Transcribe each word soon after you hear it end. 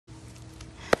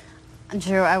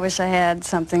Drew, I wish I had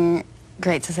something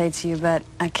great to say to you, but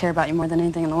I care about you more than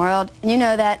anything in the world. And you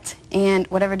know that, and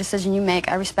whatever decision you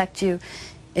make, I respect you.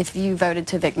 If you voted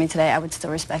to evict me today, I would still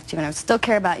respect you, and I would still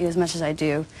care about you as much as I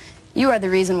do. You are the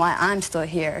reason why I'm still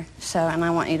here, and I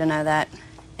want you to know that,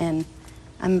 and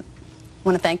I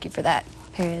want to thank you for that,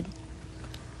 period.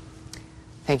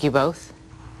 Thank you both.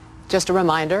 Just a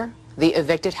reminder, the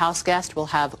evicted house guest will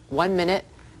have 1 minute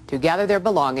to gather their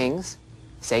belongings,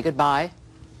 say goodbye,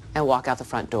 and walk out the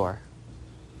front door.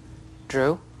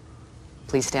 Drew,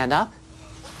 please stand up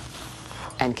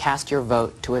and cast your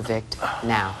vote to evict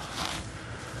now.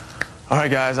 All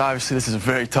right, guys, obviously this is a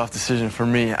very tough decision for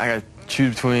me. I got to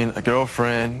choose between a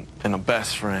girlfriend and a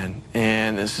best friend,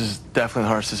 and this is definitely the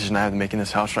hardest decision I have to make in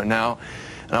this house right now.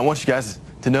 And I want you guys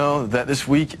to know that this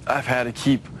week I've had to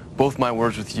keep both my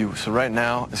words with you. So right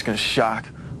now it's going to shock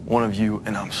one of you,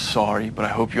 and I'm sorry, but I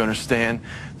hope you understand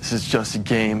this is just a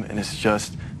game and it's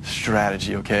just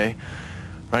strategy, okay?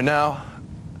 Right now,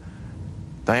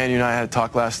 Diane, you and I had a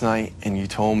talk last night, and you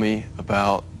told me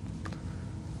about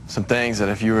some things that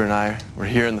if you and I were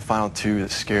here in the final two,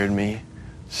 that scared me.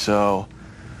 So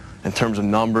in terms of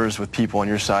numbers with people on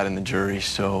your side in the jury,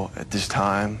 so at this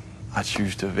time, I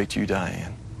choose to evict you,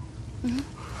 Diane.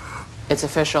 It's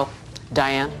official.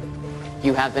 Diane,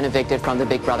 you have been evicted from the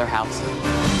Big Brother house.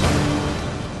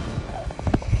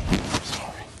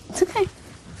 Sorry. It's okay.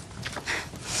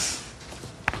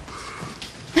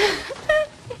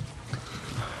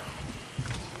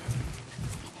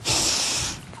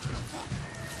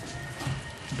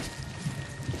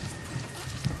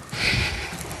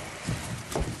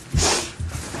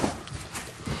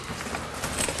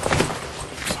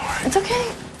 It's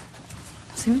okay.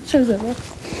 See what show's over.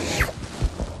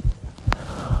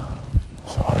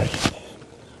 Sorry.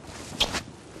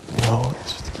 No,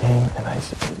 it's just a game, and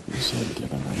you said the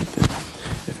other night that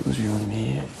if it was you and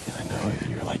me, and I know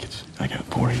you're like, I got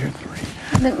 4 here, 3.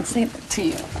 I didn't say that to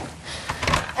you.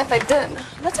 If I did,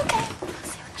 that's okay.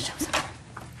 See when the show's over.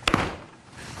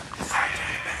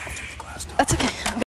 That's okay.